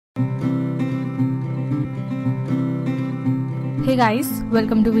Hey guys,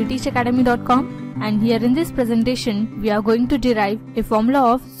 welcome to vteachacademy.com, and here in this presentation we are going to derive a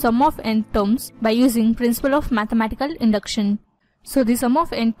formula of sum of n terms by using principle of mathematical induction. So the sum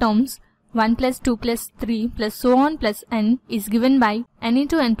of n terms 1 plus 2 plus 3 plus so on plus n is given by n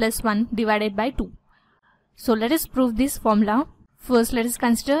into n plus 1 divided by 2. So let us prove this formula. First let us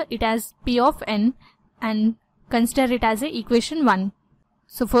consider it as p of n and consider it as a equation 1.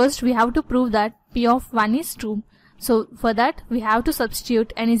 So first we have to prove that p of 1 is true. So for that we have to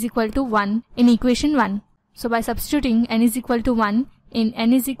substitute n is equal to 1 in equation 1. So by substituting n is equal to 1 in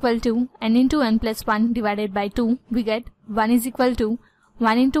n is equal to n into n plus 1 divided by 2, we get 1 is equal to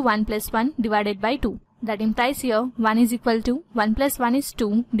 1 into 1 plus 1 divided by 2. That implies here 1 is equal to 1 plus 1 is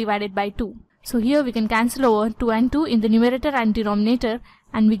 2 divided by 2. So here we can cancel over 2 and 2 in the numerator and denominator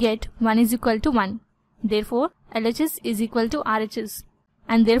and we get 1 is equal to 1. Therefore LHS is equal to RHS,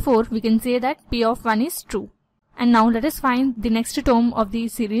 and therefore we can say that p of 1 is true. And now let us find the next term of the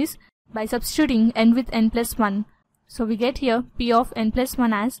series by substituting n with n plus 1. So we get here p of n plus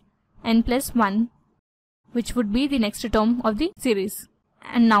 1 as n plus 1, which would be the next term of the series.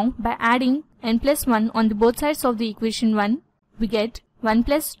 And now by adding n plus 1 on the both sides of the equation 1, we get 1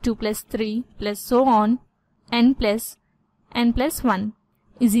 plus 2 plus 3 plus so on n plus 1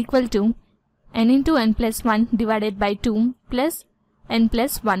 is equal to n into n plus 1 divided by 2 plus n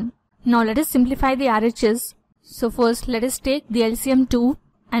plus 1. Now let us simplify the RHS. So first let us take the LCM 2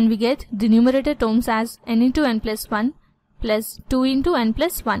 and we get the numerator terms as n into n plus 1 plus 2 into n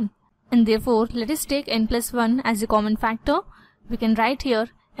plus 1. And therefore let us take n plus 1 as a common factor. We can write here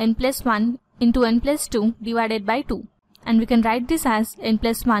n plus 1 into n plus 2 divided by 2. And we can write this as n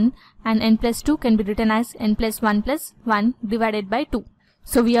plus 1 and n plus 2 can be written as n plus 1 divided by 2.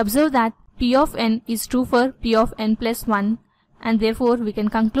 So we observe that p of n is true for p of n plus 1, and therefore we can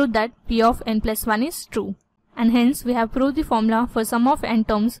conclude that p of n plus 1 is true. And hence we have proved the formula for sum of n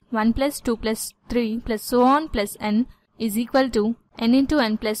terms 1 plus 2 plus 3 plus so on plus n is equal to n into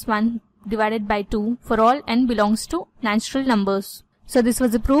n plus 1 divided by 2 for all n belongs to natural numbers. So this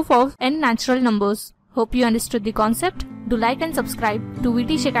was a proof of n natural numbers. Hope you understood the concept. Do like and subscribe to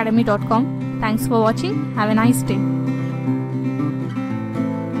vteachacademy.com. Thanks for watching. Have a nice day.